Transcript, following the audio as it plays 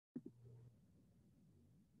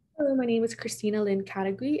Hello, my name is Kristina Lynn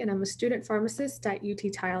Catague, and I'm a student pharmacist at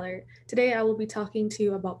UT Tyler. Today, I will be talking to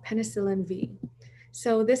you about Penicillin V.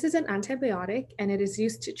 So, this is an antibiotic, and it is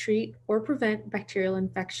used to treat or prevent bacterial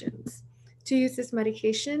infections. To use this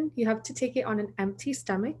medication, you have to take it on an empty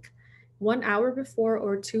stomach, 1 hour before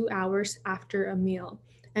or 2 hours after a meal.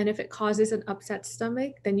 And if it causes an upset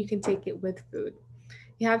stomach, then you can take it with food.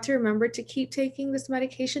 You have to remember to keep taking this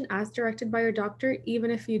medication as directed by your doctor,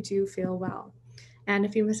 even if you do feel well. And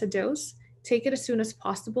if you miss a dose, take it as soon as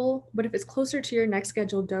possible. But if it's closer to your next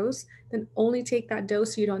scheduled dose, then only take that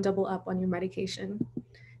dose so you don't double up on your medication.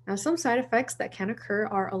 Now, some side effects that can occur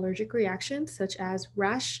are allergic reactions such as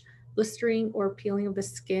rash, blistering, or peeling of the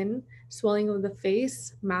skin, swelling of the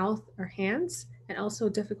face, mouth, or hands, and also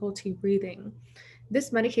difficulty breathing.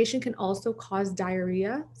 This medication can also cause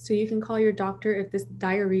diarrhea, so you can call your doctor if this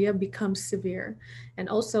diarrhea becomes severe. And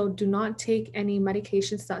also, do not take any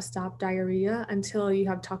medications that stop diarrhea until you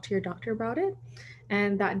have talked to your doctor about it.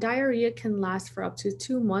 And that diarrhea can last for up to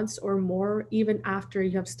 2 months or more, even after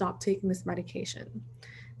you have stopped taking this medication.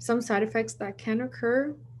 Some side effects that can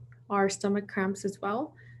occur are stomach cramps as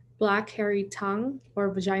well, black, hairy tongue, or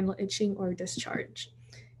vaginal itching or discharge.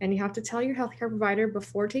 And you have to tell your healthcare provider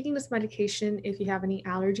before taking this medication if you have any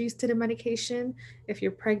allergies to the medication, if you're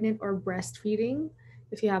pregnant or breastfeeding,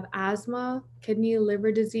 if you have asthma, kidney,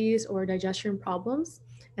 liver disease, or digestion problems,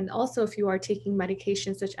 and also if you are taking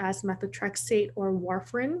medications such as methotrexate or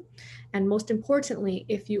warfarin. And most importantly,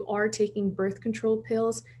 if you are taking birth control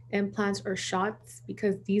pills, implants, or shots,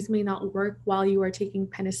 because these may not work while you are taking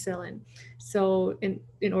penicillin. So,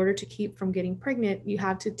 in order to keep from getting pregnant, you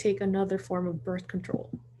have to take another form of birth control.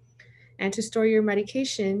 And to store your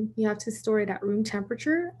medication, you have to store it at room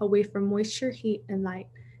temperature, away from moisture, heat, and light.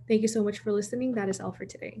 Thank you so much for listening. That is all for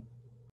today.